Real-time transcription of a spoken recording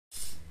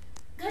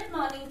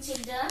morning,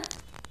 children.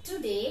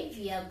 Today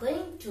we are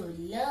going to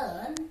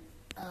learn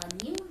a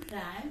new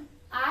rhyme.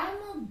 I'm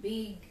a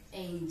big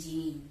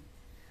engine.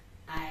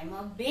 I'm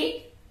a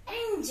big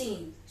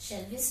engine.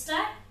 Shall we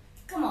start?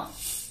 Come on.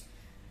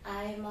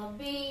 I'm a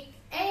big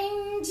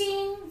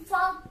engine,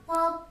 pop,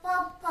 pop,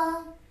 pop,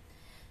 pop,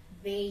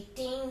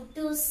 waiting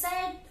to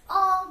set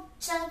off,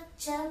 chug,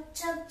 chug,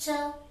 chug,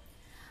 chug.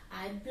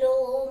 I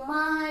blow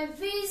my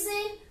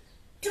whistle,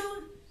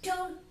 toot,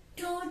 toot,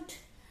 toot.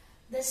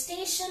 The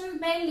station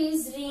bell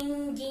is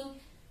ringing,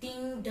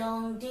 ding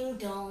dong, ding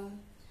dong.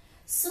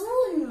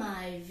 Soon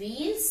my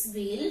wheels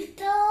will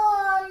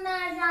turn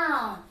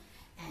around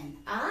and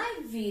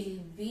I will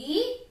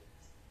be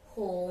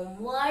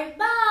homeward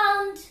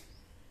bound.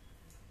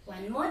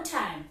 One more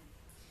time.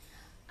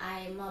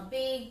 I'm a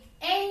big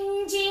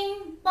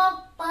engine,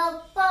 pop,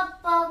 pop,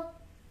 pop,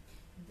 pop,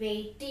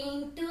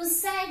 waiting to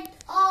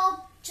set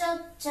off,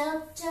 chop,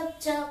 chop,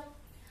 chop, chop.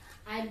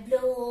 I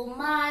blow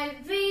my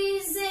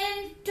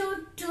whistle,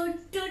 toot,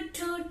 toot, toot,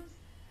 toot.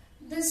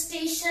 The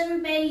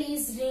station bell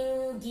is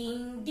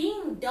ringing,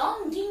 ding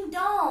dong, ding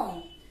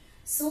dong.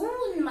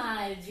 Soon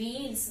my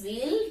wheels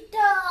will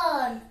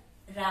turn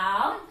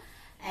round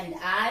and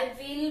I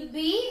will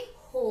be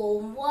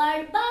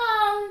homeward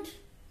bound.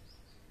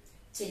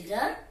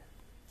 Children,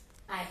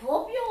 I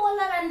hope you all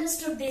have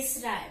understood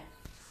this rhyme.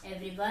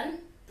 Everyone,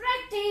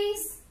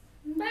 practice.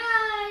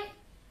 Bye.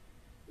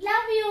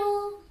 Love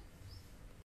you.